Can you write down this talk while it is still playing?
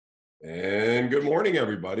And good morning,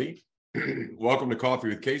 everybody. Welcome to Coffee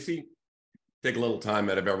with Casey. Take a little time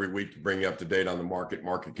out of every week to bring you up to date on the market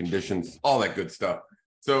conditions, all that good stuff.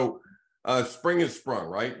 So spring is sprung,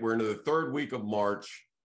 right? We're into the third week of March.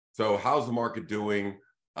 So how's the market doing?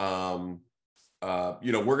 We're going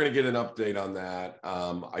to get an update on that.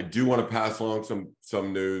 I do want to pass along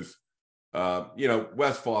some news.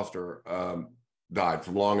 Wes Foster died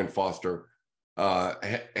from Long and Foster.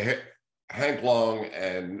 Hank Long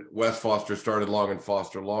and Wes Foster started Long and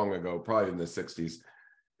Foster long ago, probably in the 60s.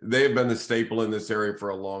 They have been the staple in this area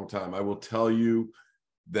for a long time. I will tell you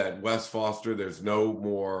that Wes Foster, there's no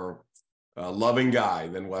more loving guy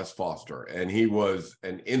than Wes Foster. And he was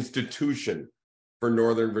an institution for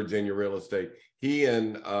Northern Virginia real estate. He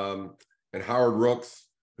and Howard Rooks,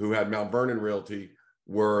 who had Mount Vernon Realty,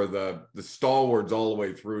 were the stalwarts all the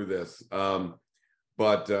way through this.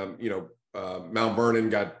 Mount Vernon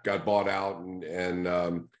got bought out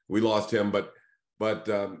and we lost him, but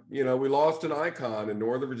we lost an icon in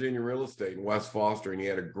Northern Virginia real estate in Wes Foster, and he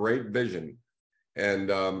had a great vision. And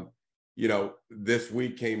this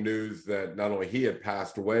week came news that not only he had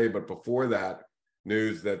passed away, but before that,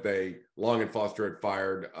 news that Long and Foster had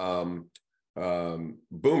fired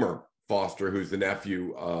Boomer Foster, who's the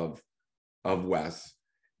nephew of Wes.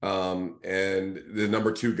 And the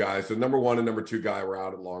number two guy, so number one and number two guy were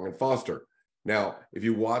out at Long and Foster. Now, if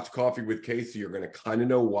you watch Coffee with Casey, you're going to kind of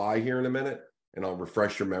know why here in a minute, and I'll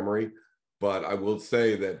refresh your memory. But I will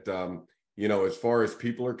say that, as far as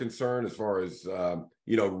people are concerned, as far as,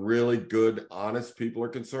 really good, honest people are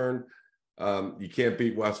concerned, you can't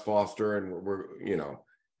beat Wes Foster. And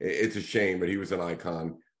it's a shame, but he was an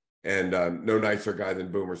icon and no nicer guy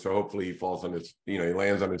than Boomer. So hopefully he falls on his, he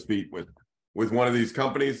lands on his feet with one of these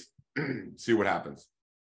companies, see what happens.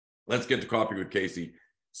 Let's get to Coffee with Casey,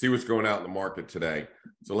 see what's going out in the market today.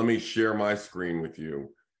 So let me share my screen with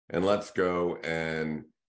you and let's go and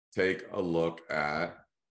take a look at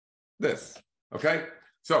this. Okay.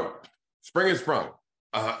 So spring is sprung.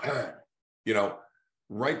 Right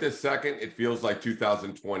this second, it feels like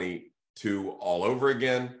 2022 all over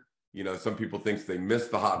again. Some people think they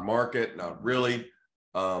missed the hot market. Not really.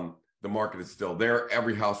 The market is still there.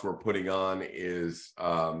 Every house we're putting on is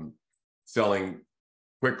selling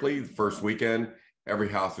quickly. The first weekend, every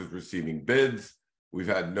house is receiving bids. We've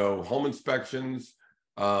had no home inspections.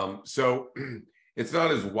 So it's not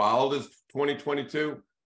as wild as 2022,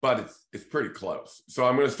 but it's pretty close. So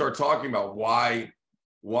I'm going to start talking about why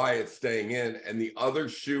it's staying in, and the other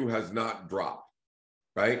shoe has not dropped,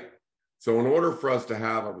 right? So in order for us to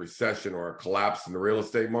have a recession or a collapse in the real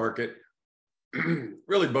estate market,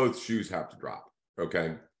 really both shoes have to drop,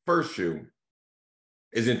 okay? First shoe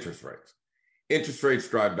is interest rates. Interest rates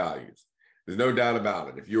drive values. There's no doubt about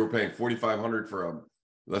it. If you were paying $4,500 for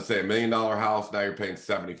let's say $1 million house, now you're paying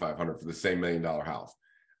 $7,500 for the same $1 million house.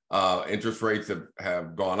 Interest rates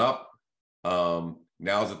have gone up.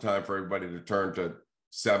 Now's the time for everybody to turn to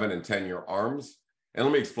 7 and 10-year ARMs. And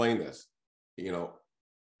let me explain this.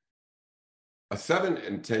 A 7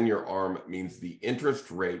 and 10-year ARM means the interest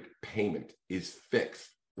rate payment is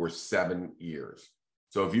fixed for 7 years.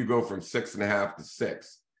 So if you go from 6.5 to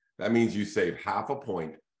 6, that means you save half a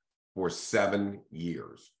point for 7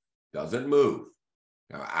 years. Doesn't move.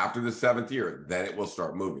 Now, after the 7th year, then it will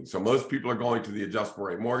start moving. So most people are going to the adjustable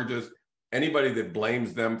rate mortgages. Anybody that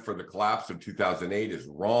blames them for the collapse of 2008 is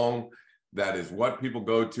wrong. That is what people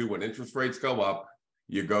go to when interest rates go up.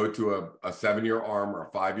 You go to a 7-year ARM or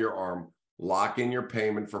a 5-year ARM, lock in your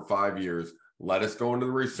payment for 5 years, let us go into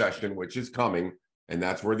the recession, which is coming, and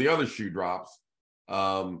that's where the other shoe drops.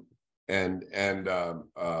 And then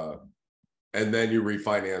you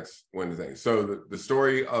refinance when the thing. So the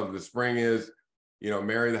story of the spring is,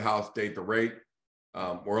 marry the house, date the rate.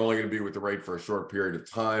 We're only going to be with the rate for a short period of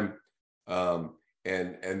time. And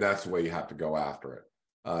that's the way you have to go after it.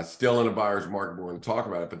 Still in a buyer's market, we're going to talk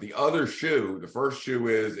about it. But the other shoe, the first shoe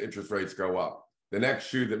is interest rates go up. The next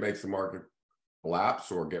shoe that makes the market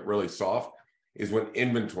collapse or get really soft is when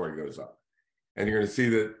inventory goes up. And you're going to see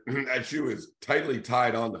that that shoe is tightly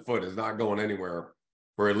tied on the foot, is not going anywhere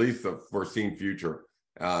for at least the foreseen future.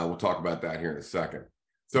 We'll talk about that here in a second.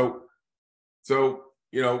 So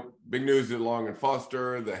big news at Long and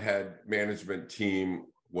Foster. The head management team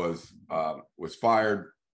was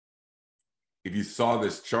fired. If you saw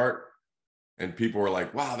this chart and people were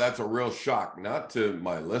like, wow, that's a real shock, not to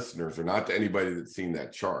my listeners or not to anybody that's seen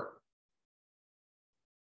that chart.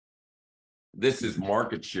 This is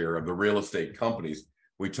market share of the real estate companies.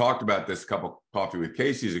 We talked about this a couple Coffee with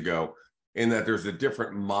Casey's ago, in that there's the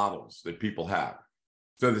different models that people have.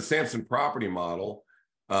 So the Samson Property model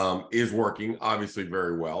is working obviously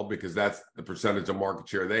very well because that's the percentage of market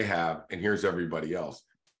share they have. And here's everybody else.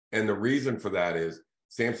 And the reason for that is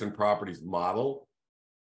Samson Properties model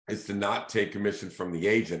is to not take commissions from the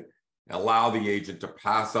agent, allow the agent to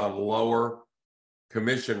pass on lower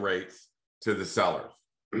commission rates to the sellers.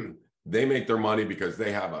 They make their money because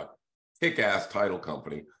they have a kick-ass title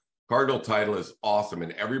company. Cardinal Title is awesome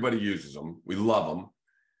and everybody uses them. We love them.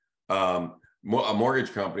 A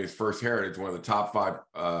mortgage company is First Heritage, one of the top 5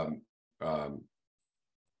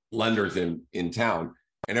 lenders in town,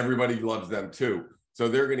 and everybody loves them too. So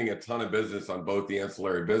they're getting a ton of business on both the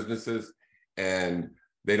ancillary businesses, and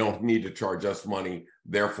they don't need to charge us money.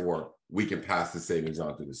 Therefore, we can pass the savings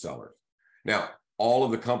on to the sellers. Now, all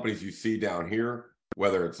of the companies you see down here,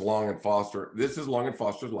 whether it's Long & Foster, this is Long &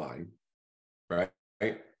 Foster's line, right?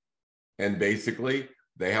 And basically,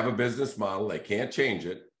 they have a business model. They can't change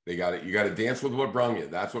it. You got to dance with what brung you.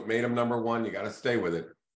 That's what made them #1. You got to stay with it.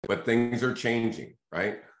 But things are changing,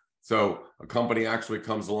 right? So a company actually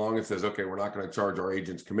comes along and says, okay, we're not going to charge our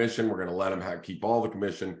agents commission. We're going to let them keep all the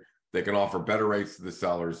commission. They can offer better rates to the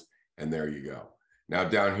sellers. And there you go. Now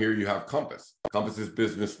down here, you have Compass. Compass's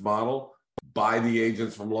business model: buy the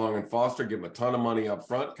agents from Long & Foster, give them a ton of money up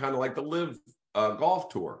front, kind of like the Live golf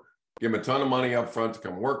tour. Give them a ton of money up front to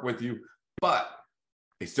come work with you, but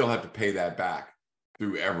they still have to pay that back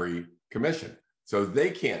through every commission. So they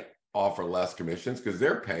can't offer less commissions because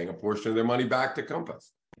they're paying a portion of their money back to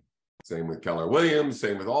Compass. Same with Keller Williams,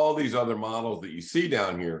 same with all these other models that you see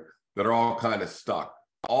down here that are all kind of stuck.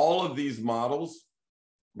 All of these models,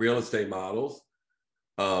 real estate models,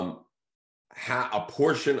 a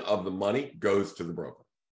portion of the money goes to the broker.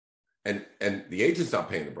 And the agent's not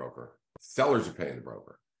paying the broker, sellers are paying the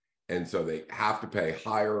broker. And so they have to pay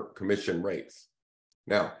higher commission rates.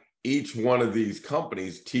 Now, each one of these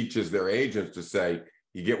companies teaches their agents to say,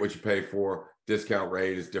 you get what you pay for, discount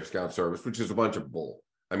rate is discount service, which is a bunch of bull.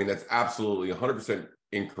 I mean, that's absolutely 100%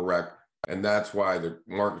 incorrect. And that's why the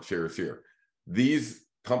market share is here. These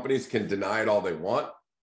companies can deny it all they want.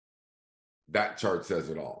 That chart says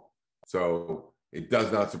it all. So it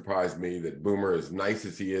does not surprise me that Boomer, as nice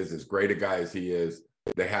as he is, as great a guy as he is,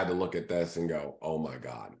 they had to look at this and go, oh my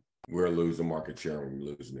God, we're losing market share and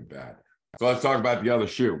we're losing it bad. So let's talk about the other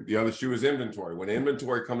shoe. The other shoe is inventory. When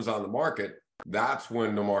inventory comes on the market, that's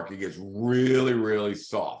when the market gets really, really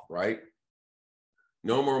soft, right?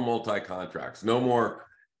 No more multi-contracts, no more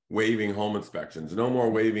waiving home inspections, no more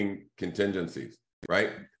waiving contingencies,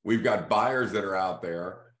 right? We've got buyers that are out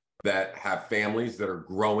there that have families that are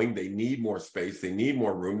growing. They need more space. They need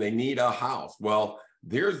more room. They need a house. Well,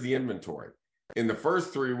 there's the inventory. In the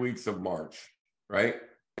first 3 weeks of March, right?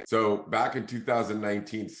 So back in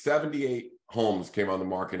 2019, 78 homes came on the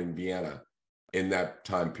market in Vienna in that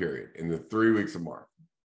time period, in the 3 weeks of March.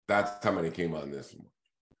 That's how many came on this one.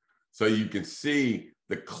 So you can see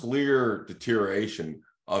the clear deterioration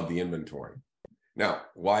of the inventory. Now,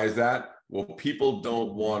 why is that? Well, people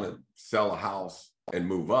don't want to sell a house and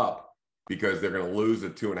move up because they're going to lose a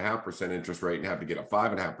 2.5% interest rate and have to get a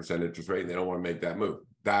 5.5% interest rate, and they don't want to make that move.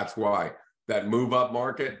 That's why that move up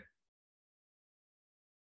market,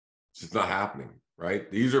 it's just not happening, right?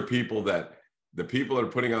 These are people that the people that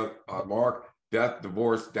are putting on mark, death,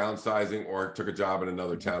 divorce, downsizing, or took a job in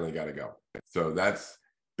another town, they got to go. So that's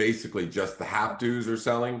basically just the have-tos are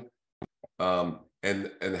selling, and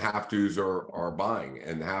the have-tos are buying,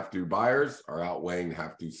 and the have-to buyers are outweighing the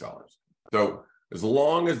have-to sellers. So as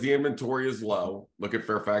long as the inventory is low, look at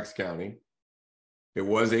Fairfax County. It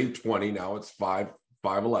was 820, now it's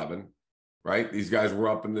 511, right? These guys were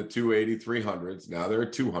up in the 280, 300s. Now they're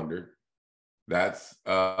at 200. That's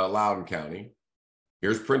Loudoun County.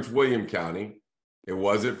 Here's Prince William County. It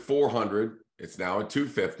was at 400. It's now at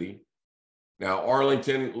 250. Now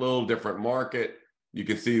Arlington, a little different market. You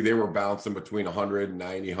can see they were bouncing between 100 and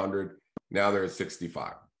 90, 100. Now they're at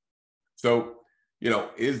 65. So,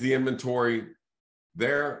 is the inventory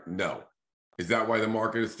there? No. Is that why the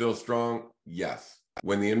market is still strong? Yes.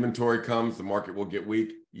 When the inventory comes, the market will get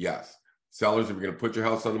weak? Yes. Sellers, if you're going to put your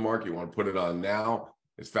house on the market, you want to put it on now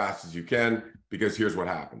as fast as you can, because here's what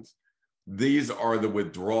happens. These are the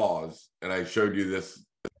withdrawals, and I showed you this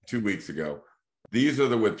 2 weeks ago. These are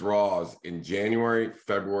the withdrawals in January,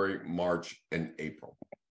 February, March, and April.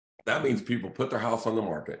 That means people put their house on the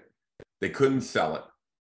market. They couldn't sell it,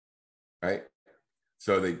 right?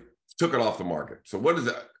 So they took it off the market. So what does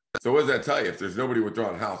that tell you? If there's nobody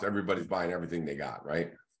withdrawing a house, everybody's buying everything they got,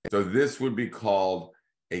 right? So this would be called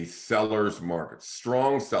a seller's market,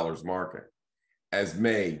 strong seller's market, as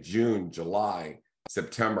May, June, July,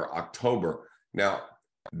 September, October. Now,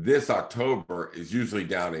 this October is usually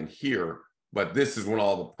down in here, but this is when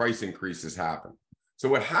all the price increases happen. So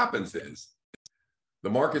what happens is the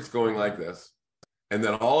market's going like this, and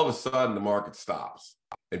then all of a sudden the market stops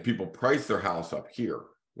and people price their house up here,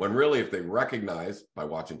 when really if they recognize by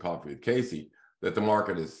watching Coffee with Casey that the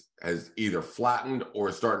market has either flattened or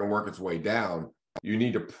is starting to work its way down, you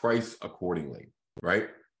need to price accordingly, right?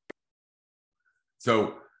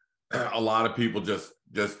 So a lot of people just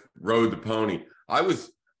rode the pony. I was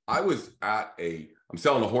at I'm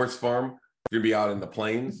selling a horse farm. It's gonna be out in the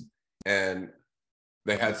plains, and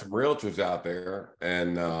they had some realtors out there,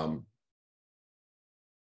 and I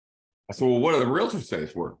said, well, what do the realtors say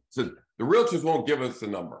it's worth? I said, the realtors won't give us a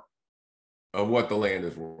number of what the land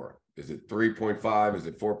is worth. Is it 3.5? Is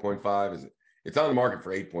it 4.5? It's on the market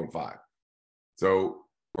for 8.5. So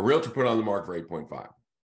a realtor put it on the market for 8.5.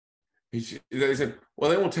 They said, well,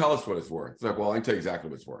 they won't tell us what it's worth. It's like, well, I can tell you exactly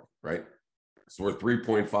what it's worth, right? It's worth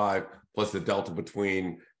 3.5 plus the delta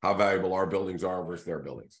between how valuable our buildings are versus their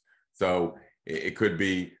buildings. So it could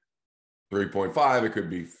be 3.5, it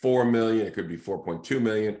could be 4 million, it could be 4.2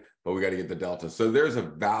 million, but we got to get the delta. So there's a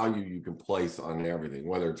value you can place on everything,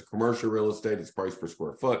 whether it's commercial real estate, it's price per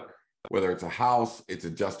square foot, whether it's a house, it's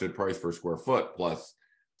adjusted price per square foot plus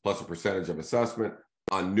a percentage of assessment.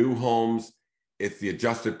 On new homes, it's the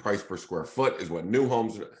adjusted price per square foot is what new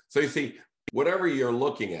homes are. So you see, whatever you're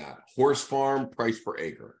looking at, horse farm, price per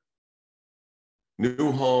acre,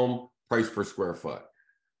 new home, price per square foot.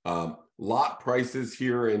 Lot prices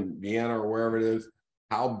here in Vienna or wherever it is,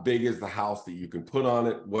 how big is the house that you can put on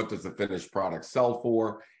it? What does the finished product sell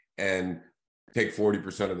for? And take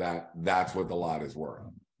 40% of that, that's what the lot is worth.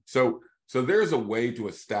 So there's a way to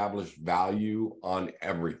establish value on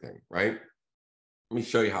everything, right? Let me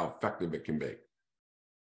show you how effective it can be.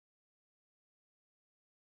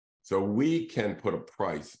 So we can put a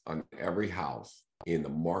price on every house in the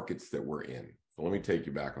markets that we're in. So let me take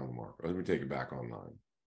you back on the market. Let me take you back online.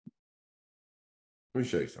 Let me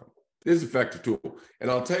show you something. This is an effective tool. And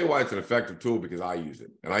I'll tell you why it's an effective tool, because I use it,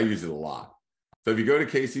 and I use it a lot. So if you go to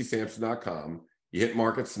CaseySamson.com, you hit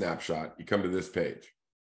Market Snapshot, you come to this page.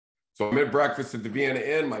 So I'm at breakfast at the Vienna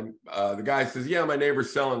Inn. The guy says, yeah, my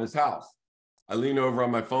neighbor's selling his house. I lean over on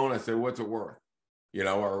my phone. I say, what's it worth? You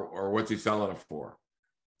know, or what's he selling it for?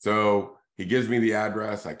 So he gives me the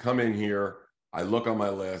address. I come in here. I look on my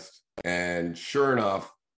list, and sure enough,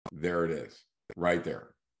 there it is, right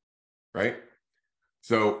there, right?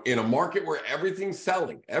 So in a market where everything's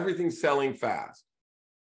selling fast,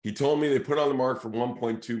 he told me they put on the market for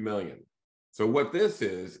 1.2 million. So what this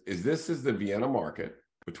is the Vienna market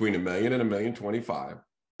between 1 million and 1,025,000.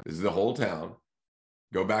 This is the whole town.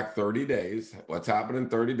 Go back 30 days. What's happened in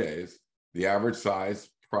 30 days, the average size,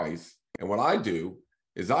 price. And what I do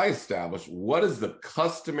is I establish what is the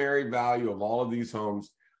customary value of all of these homes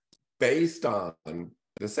based on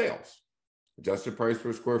the sales. Adjusted price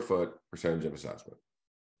per square foot, percentage of assessment.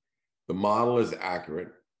 The model is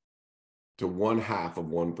accurate to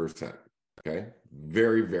 0.5%. Okay,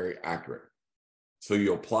 very, very accurate. So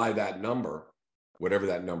you apply that number, whatever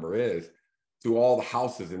that number is, to all the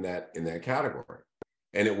houses in that category,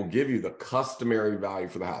 and it will give you the customary value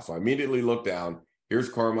for the house. So I immediately look down. Here's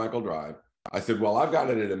Carmichael Drive. I said, well, I've got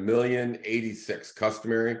it at $1,086,000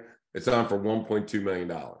 customary. It's on for $1.2 million.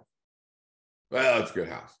 Well, it's a good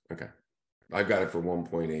house. Okay, I've got it for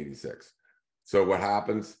 1.86. So what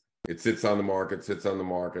happens? It sits on the market,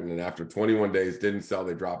 and then after 21 days didn't sell,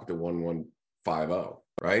 they drop it to 1,150,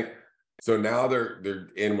 right? So now they're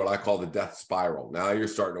in what I call the death spiral. Now you're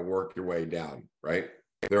starting to work your way down, right?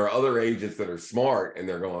 There are other agents that are smart, and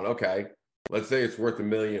they're going, okay, let's say it's worth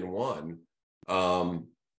 $1,000,001.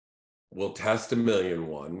 We'll test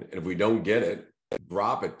 $1,000,001, and if we don't get it,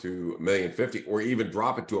 drop it to $1,050,000, or even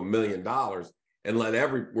drop it to $1 million, and let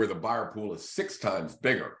where the buyer pool is 6 times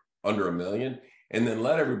bigger, under $1 million. And then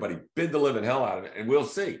let everybody bid the living hell out of it. And we'll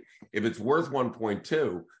see. If it's worth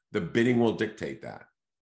 1.2, the bidding will dictate that,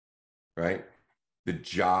 right? The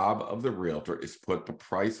job of the realtor is put the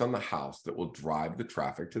price on the house that will drive the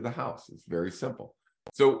traffic to the house. It's very simple.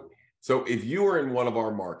 So if you are in one of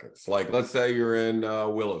our markets, like let's say you're in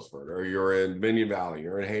Willisford, or you're in Minion Valley,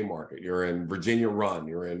 you're in Haymarket, you're in Virginia Run,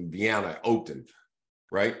 you're in Vienna, Oakton,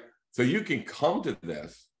 right? So you can come to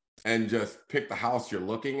this and just pick the house you're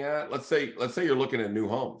looking at. Let's say you're looking at new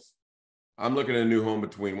homes. I'm looking at a new home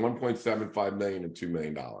between 1.75 million and $2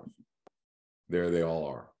 million. There they all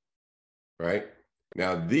are, right?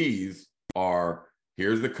 Now here's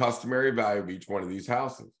the customary value of each one of these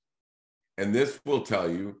houses. And this will tell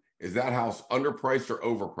you, is that house underpriced or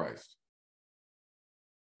overpriced?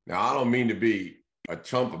 Now, I don't mean to be a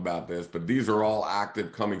chump about this, but these are all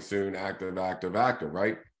active, coming soon, active,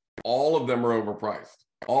 right? All of them are overpriced.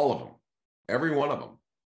 All of them, every one of them.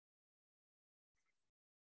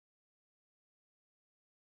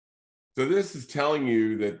 So this is telling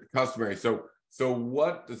you that customary. So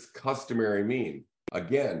what does customary mean?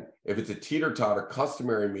 Again, if it's a teeter-totter,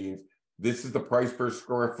 customary means this is the price per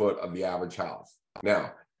square foot of the average house.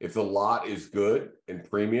 Now, if the lot is good and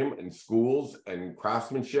premium and schools and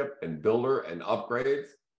craftsmanship and builder and upgrades,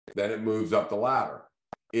 then it moves up the ladder.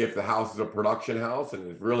 If the house is a production house and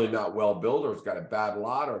it's really not well built, or it's got a bad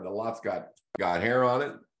lot, or the lot's got hair on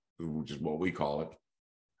it, which is what we call it,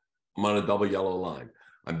 I'm on a double yellow line.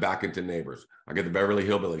 I'm back into neighbors. I get the Beverly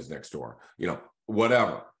Hillbillies next door,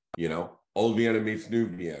 whatever, old Vienna meets new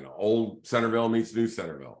Vienna, old Centerville meets new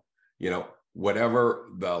Centerville, whatever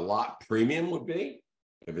the lot premium would be.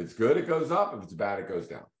 If it's good, it goes up. If it's bad, it goes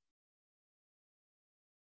down.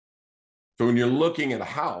 So when you're looking at a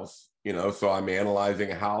house, so I'm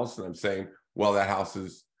analyzing a house and I'm saying, well, that house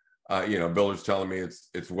is, builder's telling me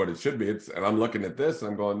it's what it should be. And I'm looking at this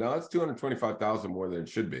and I'm going, no, it's $225,000 more than it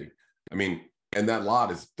should be. I mean, and that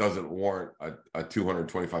lot doesn't warrant a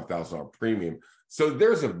 $225,000 premium. So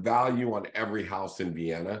there's a value on every house in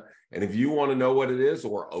Vienna. And if you want to know what it is,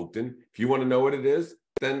 or Oakton, if you want to know what it is,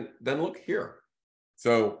 then look here.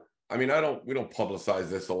 So, I mean, we don't publicize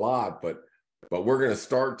this a lot, but we're going to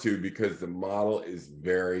start to, because the model is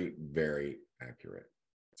very, very accurate.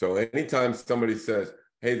 So anytime somebody says,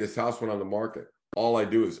 hey, this house went on the market, all I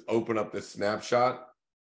do is open up this snapshot.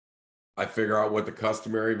 I figure out what the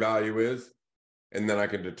customary value is, and then I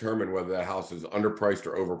can determine whether that house is underpriced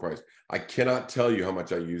or overpriced. I cannot tell you how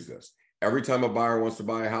much I use this. Every time a buyer wants to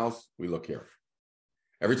buy a house, we look here.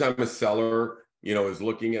 Every time a seller, is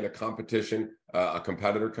looking at a competition, a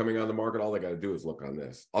competitor coming on the market, all they got to do is look on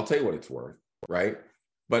this. I'll tell you what it's worth, right?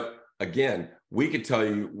 But again, we could tell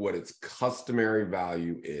you what its customary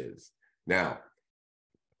value is. Now,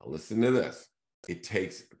 listen to this. It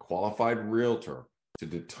takes a qualified realtor to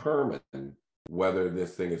determine whether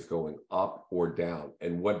this thing is going up or down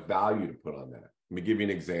and what value to put on that. Let me give you an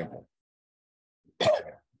example.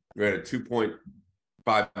 We're at a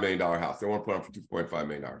 $2.5 million house. They want to put on for $2.5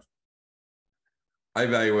 million. I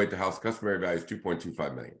evaluate the house. Customary value is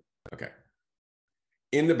 $2.25 million. Okay.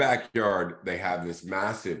 In the backyard, they have this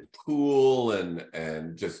massive pool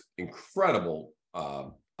and just incredible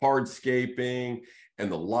hardscaping, and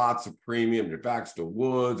the lots of premium. It backs to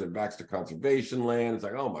woods and backs to conservation land. It's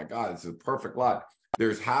like, oh my God, it's a perfect lot.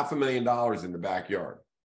 There's $500,000 in the backyard.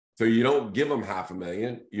 So you don't give them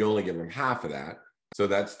 $500,000. You only give them half of that. So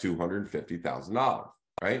that's $250,000,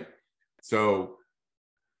 right? So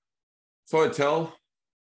I tell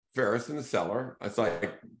Ferris and the seller, it's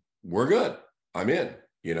like, we're good. I'm in.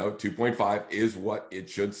 2.5 is what it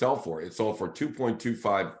should sell for. It sold for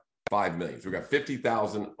 $2.255 million. So we got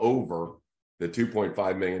 50,000 over the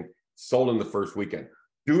 2.5 million, sold in the first weekend.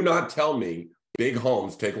 Do not tell me big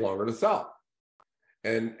homes take longer to sell.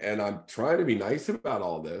 And I'm trying to be nice about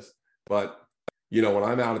all this, but when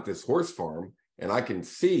I'm out at this horse farm and I can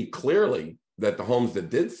see clearly that the homes that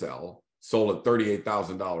did sell sold at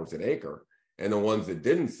 $38,000 an acre, and the ones that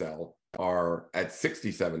didn't sell are at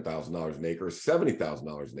 $67,000 an acre,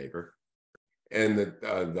 $70,000 an acre. And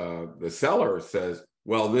the seller says,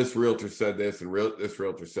 well, this realtor said this and this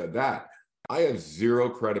realtor said that. I have zero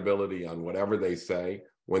credibility on whatever they say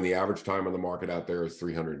when the average time on the market out there is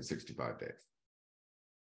 365 days.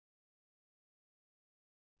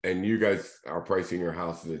 And you guys are pricing your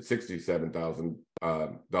houses at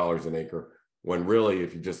 $67,000 an acre, when really,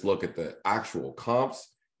 if you just look at the actual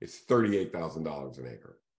comps, it's $38,000 an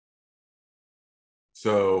acre.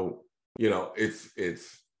 So, it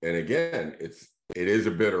is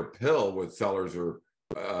a bitter pill when sellers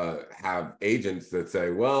have agents that say,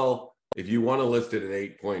 well, if you want to list it at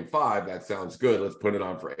 8.5, that sounds good. Let's put it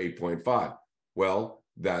on for 8.5. Well,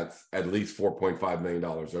 that's at least $4.5 million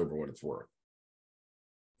over what it's worth.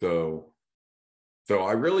 So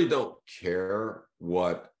I really don't care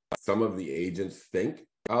what some of the agents think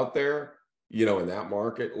out there, in that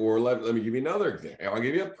market. Or let me give you another example. I'll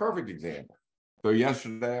give you a perfect example. So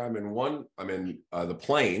yesterday I'm in the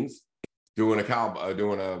Plains doing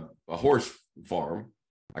a horse farm.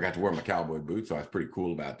 I got to wear my cowboy boots, so I was pretty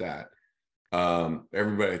cool about that.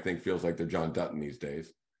 Everybody I think feels like they're John Dutton these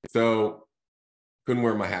days. So couldn't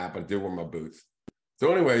wear my hat, but I did wear my boots.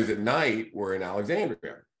 So anyways, at night we're in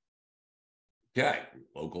Alexandria. Okay,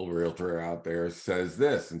 local realtor out there says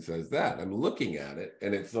this and says that. I'm looking at it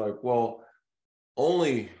and it's like, well,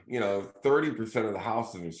 only 30% of the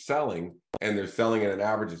houses are selling, and they're selling at an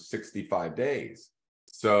average of 65 days.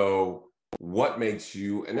 So what makes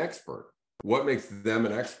you an expert? What makes them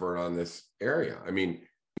an expert on this area? I mean,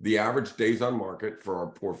 the average days on market for our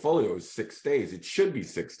portfolio is 6 days. It should be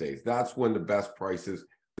 6 days. That's when the best prices,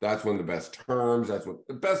 that's when the best terms, that's when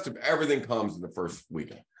the best of everything comes in the first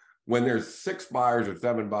weekend. When there's 6 buyers or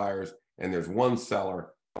 7 buyers and there's 1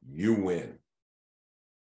 seller, you win.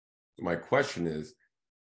 My question is,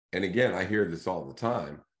 and again, I hear this all the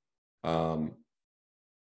time,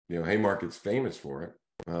 Haymarket's famous for it.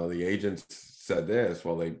 The agents said this,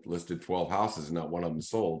 well, they listed 12 houses and not one of them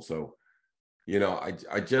sold. So, I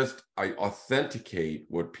authenticate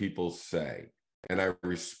what people say, and I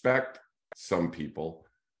respect some people,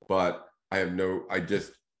 but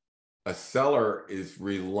a seller is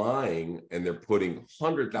relying and they're putting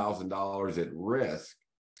 $100,000 at risk,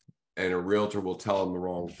 and a realtor will tell them the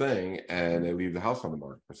wrong thing and they leave the house on the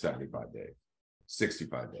market for 75 days,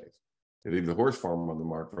 65 days. They leave the horse farm on the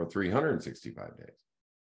market for 365 days.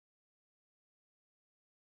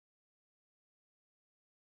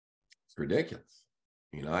 It's ridiculous.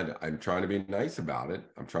 I'm trying to be nice about it.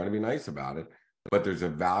 But there's a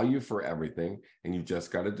value for everything, and you just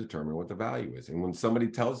got to determine what the value is. And when somebody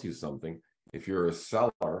tells you something, if you're a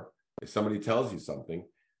seller, if somebody tells you something,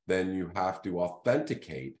 then you have to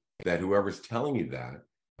authenticate that whoever's telling you that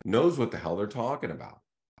knows what the hell they're talking about,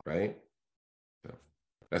 right? So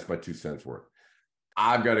that's my 2 cents worth.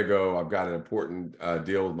 I've got to go. I've got an important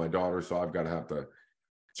deal with my daughter, so I've got to have to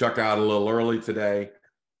chuck out a little early today.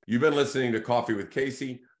 You've been listening to Coffee with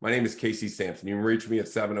Casey. My name is Casey Samson. You can reach me at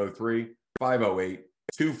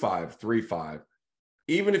 703-508-2535.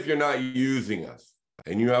 Even if you're not using us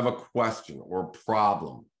and you have a question or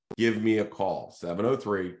problem, give me a call,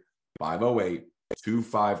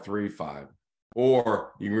 703-508-2535.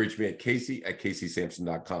 Or you can reach me at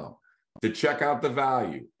casey@caseysamson.com. To check out the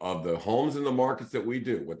value of the homes in the markets that we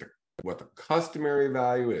do, what the customary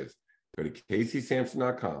value is, go to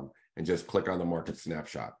caseysamson.com and just click on the market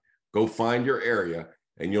snapshot. Go find your area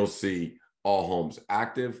and you'll see all homes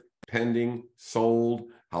active, pending, sold,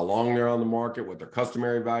 how long they're on the market, what their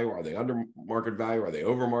customary value, are they under market value, are they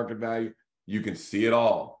over market value? You can see it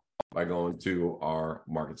all by going to our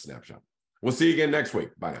market snapshot. We'll see you again next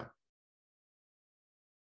week. Bye now.